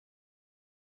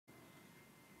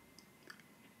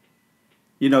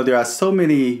You know, there are so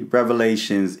many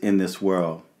revelations in this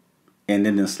world and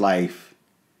in this life.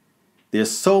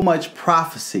 There's so much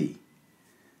prophecy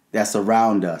that's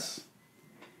around us.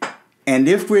 And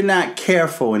if we're not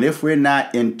careful and if we're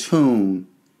not in tune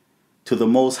to the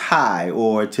Most High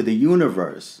or to the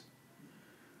universe,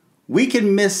 we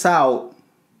can miss out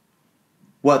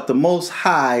what the Most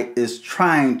High is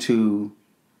trying to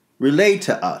relay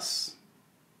to us.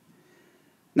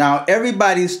 Now,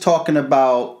 everybody's talking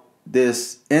about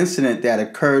this incident that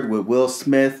occurred with Will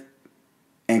Smith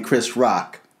and Chris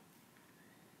Rock.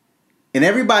 And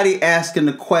everybody asking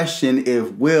the question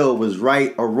if Will was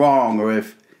right or wrong, or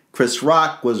if Chris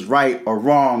Rock was right or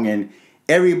wrong. And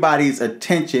everybody's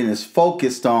attention is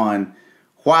focused on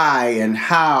why and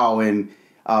how and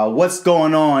what's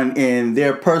going on in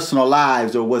their personal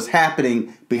lives or what's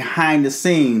happening behind the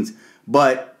scenes.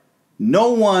 But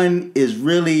no one is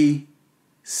really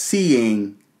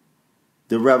seeing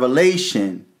the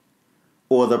revelation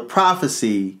or the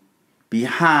prophecy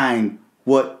behind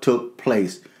what took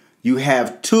place. You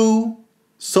have two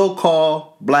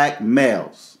so-called black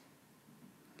males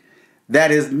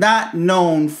that is not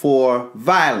known for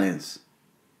violence.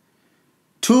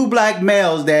 Two black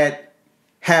males that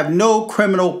have no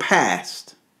criminal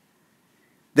past,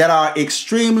 that are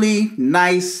extremely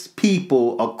nice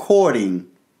people according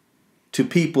to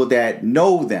people that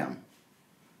know them.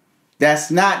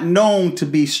 That's not known to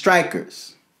be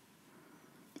strikers.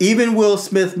 Even Will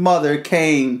Smith's mother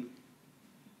came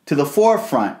to the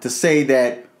forefront to say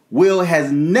that Will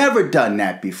has never done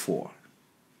that before.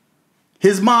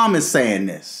 His mom is saying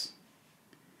this.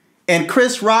 And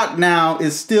Chris Rock now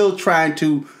is still trying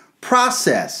to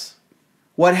process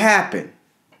what happened.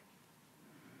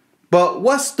 But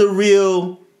what's the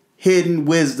real hidden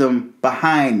wisdom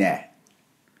behind that?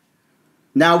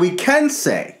 Now we can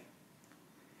say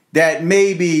that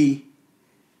maybe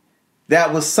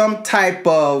that was some type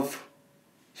of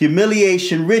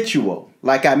humiliation ritual,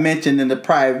 like I mentioned in the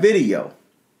prior video.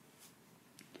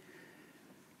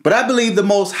 But I believe the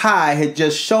Most High had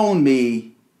just shown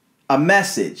me a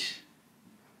message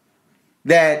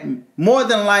that more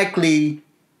than likely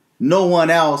no one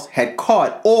else had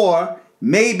caught, or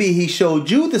maybe he showed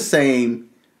you the same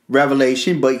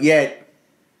revelation, but yet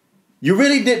you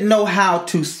really didn't know how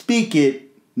to speak it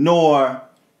nor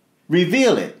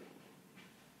reveal it.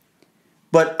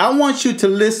 But I want you to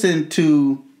listen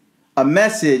to a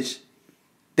message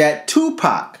that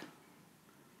Tupac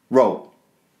wrote.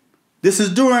 This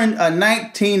is during a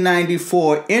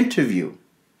 1994 interview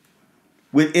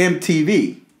with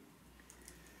MTV.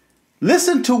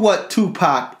 Listen to what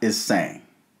Tupac is saying,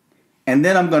 and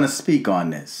then I'm going to speak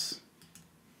on this.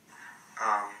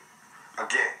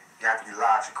 Again, you have to be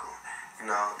logical. You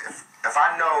know, if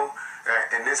I know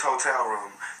that in this hotel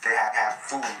room they have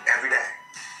food every day,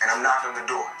 and I'm knocking on the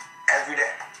door every day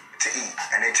to eat,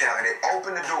 and they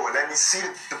open the door, let me see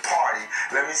the party,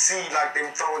 let me see like them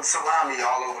throwing salami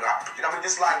all over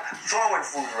just like throwing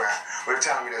food around, but they're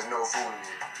telling me there's no food in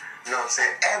here. You know what I'm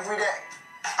saying? Every day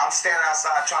I'm standing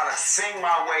outside trying to sing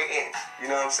my way in. You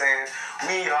know what I'm saying?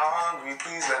 We are hungry,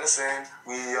 please let us in.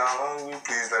 We are hungry,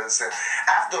 please let us in.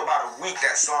 After about a week,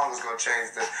 that song is going to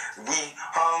change to we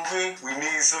hungry, we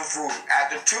need some food.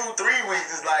 After 2-3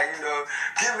 weeks, it's like, you know,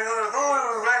 give me the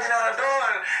food, banging out the door.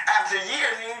 And after a year,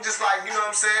 you just like, you know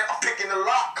what I'm saying? I'm picking the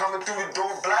lock, coming through the door,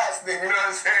 blasting, you know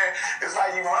what I'm saying? It's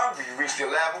like you hungry, you reached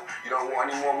your level, you don't want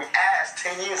any more. We asked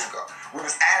 10 years ago. We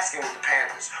was asking with the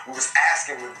Panthers. We was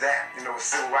asking with them, you know, with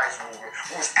civil rights movement.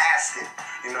 We was asking,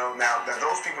 you know. Now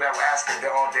those people that were asking,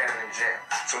 they're all dead and in jail.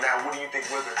 So now what do you think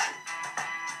we're going to do?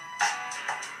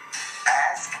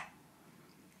 Ask?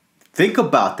 Think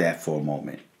about that for a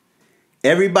moment.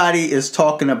 Everybody is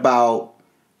talking about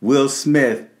Will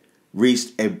Smith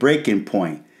reached a breaking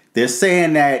point. They're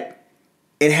saying that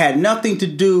it had nothing to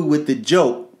do with the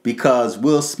joke because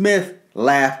Will Smith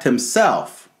laughed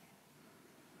himself.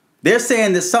 They're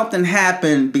saying that something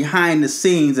happened behind the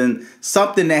scenes and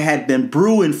something that had been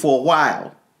brewing for a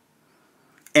while.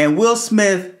 And Will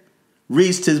Smith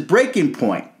reached his breaking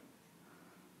point.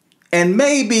 And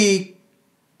maybe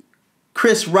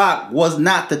Chris Rock was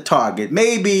not the target.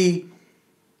 Maybe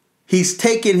he's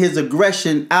taking his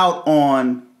aggression out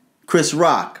on Chris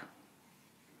Rock.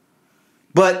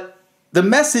 But the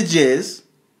message is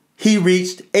he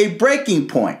reached a breaking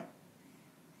point.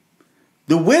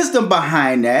 The wisdom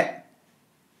behind that,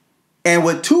 and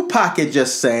what Tupac had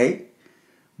just said,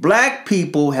 black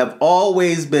people have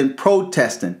always been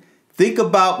protesting. Think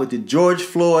about with the George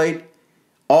Floyd,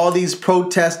 all these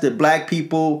protests that black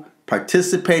people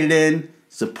participated in,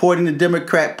 supporting the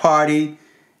Democrat Party,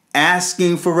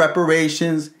 asking for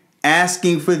reparations,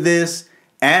 asking for this,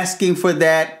 asking for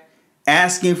that,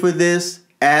 asking for this,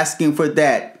 asking for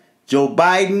that. Joe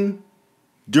Biden,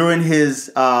 during his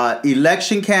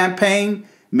election campaign,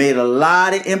 made a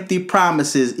lot of empty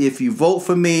promises. If you vote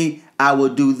for me, I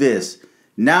will do this.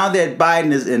 Now that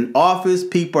Biden is in office,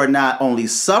 people are not only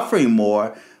suffering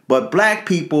more, but black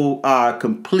people are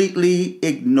completely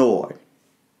ignored.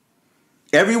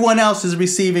 Everyone else is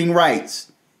receiving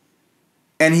rights.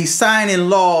 And he's signing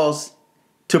laws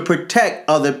to protect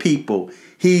other people.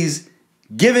 He's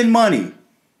giving money.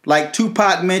 Like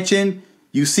Tupac mentioned,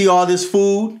 you see all this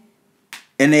food,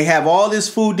 and they have all this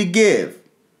food to give.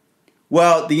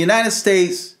 Well, the United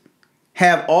States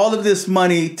have all of this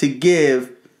money to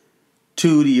give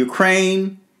to the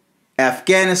Ukraine,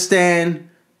 Afghanistan,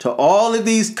 to all of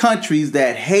these countries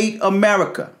that hate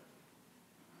America.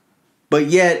 But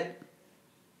yet,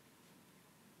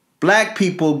 black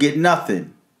people get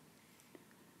nothing.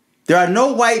 There are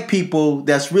no white people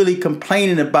that's really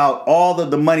complaining about all of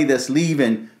the money that's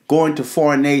leaving, going to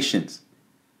foreign nations.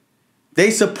 They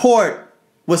support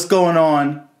what's going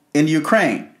on in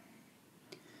Ukraine.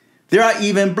 There are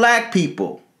even black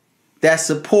people that's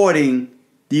supporting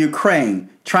the Ukraine,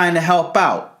 trying to help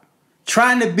out,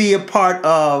 trying to be a part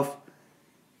of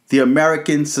the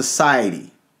American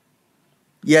society.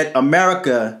 Yet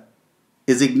America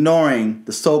is ignoring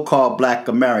the so-called black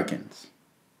Americans.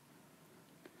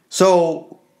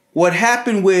 So what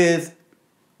happened with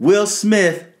Will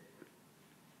Smith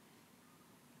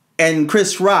and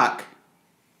Chris Rock,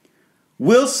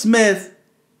 Will Smith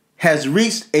has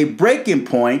reached a breaking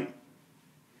point,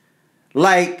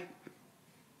 like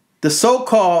the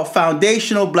so-called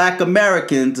foundational black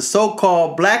Americans, the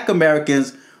so-called black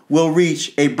Americans will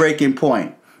reach a breaking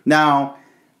point. Now,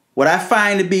 what I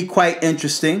find to be quite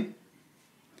interesting,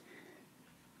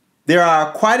 there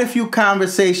are quite a few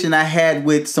conversations I had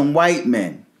with some white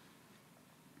men.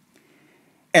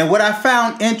 And what I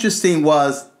found interesting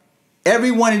was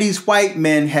every one of these white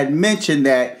men had mentioned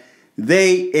that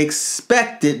they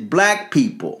expected black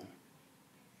people,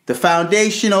 the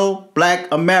foundational black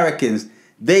Americans,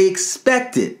 they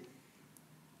expected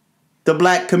the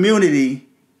black community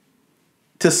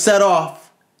to set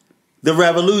off the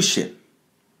revolution.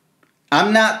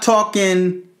 I'm not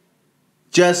talking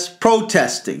just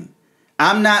protesting.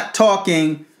 I'm not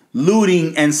talking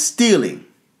looting and stealing.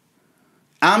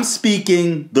 I'm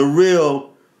speaking the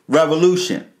real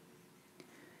revolution.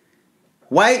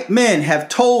 White men have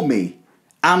told me,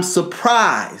 I'm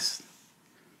surprised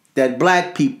that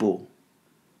black people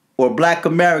or black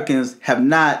Americans have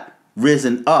not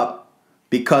risen up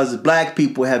because black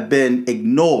people have been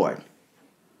ignored.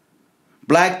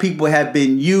 Black people have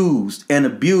been used and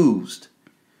abused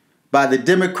by the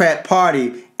Democrat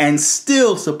Party and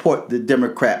still support the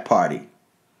Democrat Party.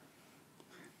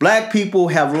 Black people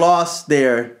have lost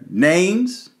their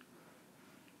names,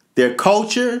 their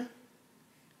culture,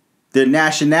 their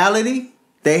nationality.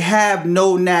 They have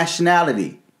no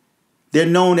nationality. They're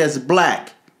known as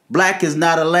black. Black is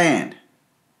not a land.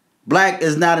 Black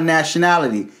is not a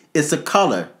nationality. It's a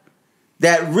color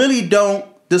that really don't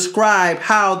describe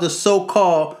how the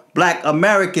so-called black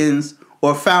Americans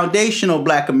or foundational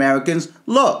black Americans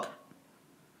look.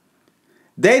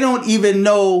 They don't even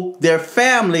know their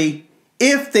family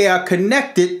if they are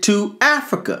connected to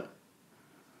Africa.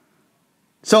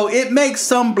 So it makes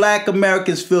some black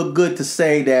Americans feel good to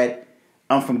say that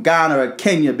I'm from Ghana or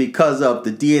Kenya because of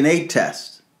the DNA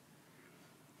test.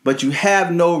 But you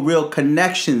have no real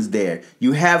connections there.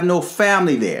 You have no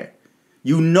family there.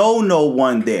 You know no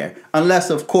one there, unless,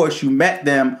 of course, you met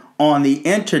them on the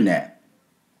internet.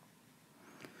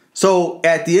 So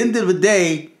at the end of the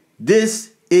day,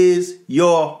 this is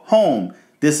your home.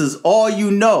 This is all you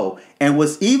know. And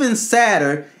what's even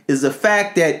sadder is the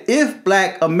fact that if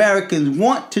black Americans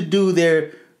want to do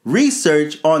their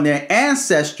research on their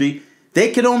ancestry,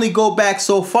 they can only go back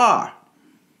so far.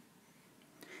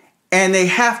 And they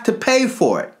have to pay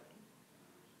for it.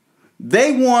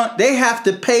 They have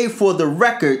to pay for the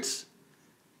records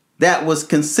that was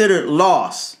considered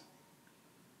lost.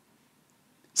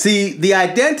 See, the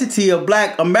identity of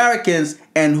black Americans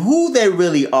and who they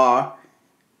really are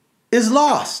is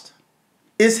lost.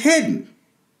 It's hidden.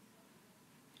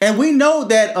 And we know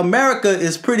that America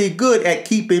is pretty good at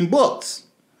keeping books.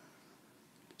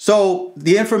 So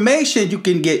the information, you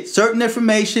can get certain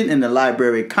information in the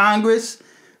Library of Congress,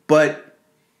 but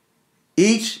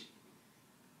each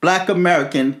black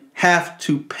American have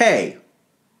to pay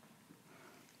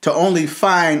to only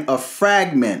find a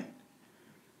fragment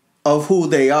of who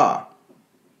they are.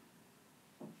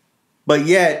 But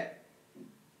yet,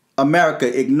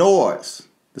 America ignores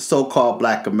the so-called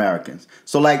black Americans.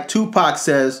 So like Tupac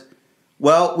says,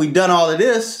 Well, we've done all of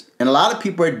this, and a lot of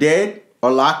people are dead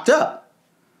or locked up.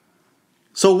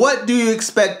 So what do you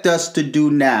expect us to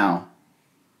do now?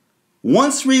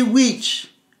 Once we reach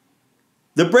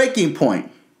the breaking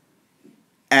point,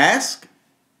 ask,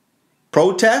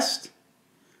 protest,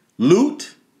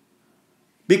 loot,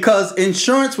 because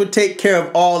insurance would take care of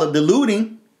all of the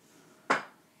looting.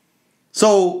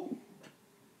 So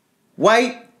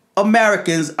white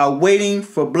Americans are waiting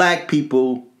for black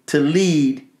people to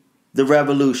lead the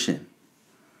revolution.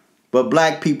 But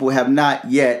black people have not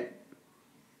yet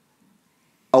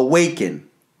awakened.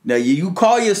 Now, you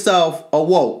call yourself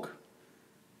awoke.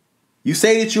 You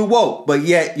say that you're woke, but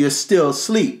yet you're still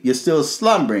asleep. You're still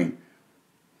slumbering.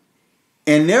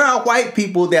 And there are white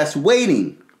people that's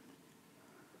waiting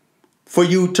for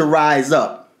you to rise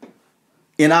up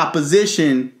in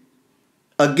opposition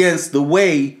against the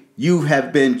way you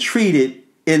have been treated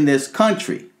in this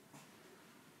country.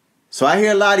 So I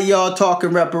hear a lot of y'all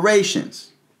talking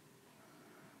reparations,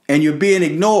 and you're being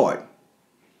ignored.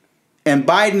 And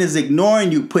Biden is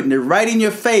ignoring you, putting it right in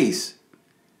your face,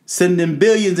 sending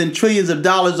billions and trillions of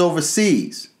dollars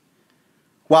overseas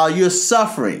while you're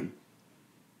suffering,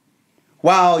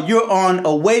 while you're on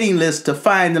a waiting list to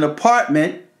find an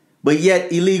apartment, but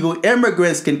yet illegal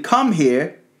immigrants can come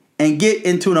here and get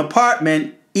into an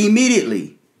apartment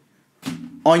immediately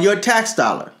on your tax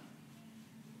dollar.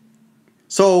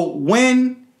 So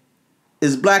when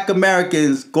is black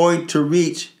Americans going to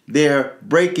reach their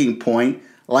breaking point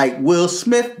like Will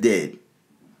Smith did?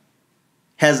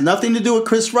 Has nothing to do with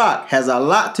Chris Rock. Has a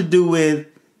lot to do with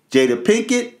Jada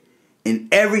Pinkett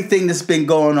and everything that's been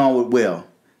going on with Will.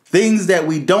 Things that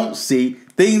we don't see,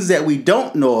 things that we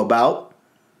don't know about.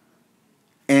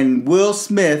 And Will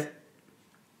Smith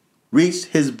reached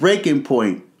his breaking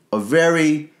point. A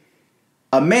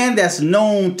man that's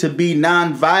known to be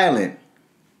nonviolent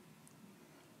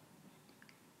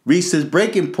reached his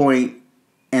breaking point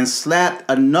and slapped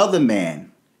another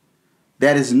man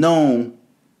that is known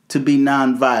to be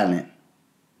nonviolent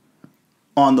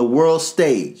on the world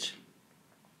stage.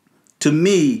 To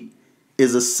me,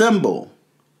 is a symbol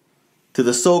to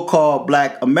the so-called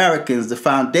black Americans, the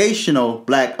foundational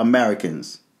black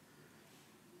Americans,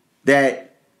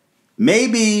 that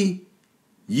maybe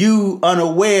you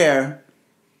unaware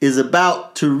is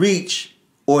about to reach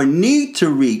or need to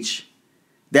reach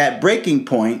that breaking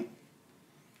point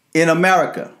in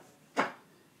America,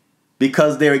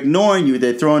 because they're ignoring you.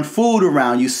 They're throwing food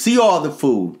around. You see all the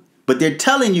food, but they're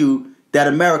telling you that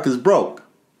America's broke.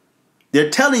 They're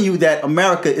telling you that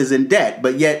America is in debt,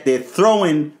 but yet they're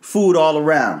throwing food all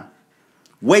around,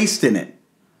 wasting it.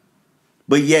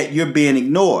 But yet you're being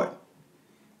ignored.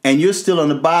 And you're still on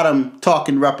the bottom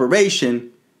talking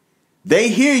reparation. They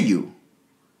hear you,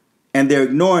 and they're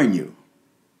ignoring you.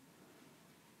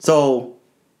 So,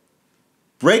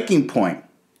 breaking point.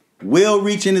 Will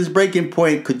reaching his breaking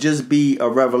point could just be a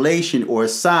revelation or a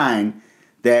sign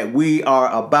that we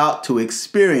are about to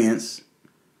experience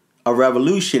a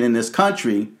revolution in this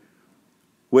country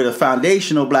where the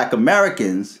foundational black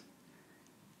Americans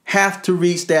have to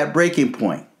reach that breaking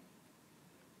point.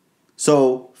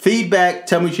 So, feedback,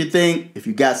 tell me what you think. If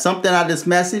you got something out of this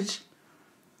message,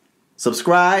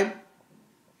 subscribe,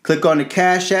 click on the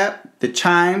Cash App, the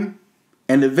Chime,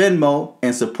 and the Venmo,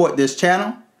 and support this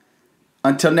channel.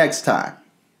 Until next time,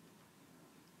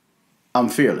 I'm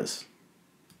fearless.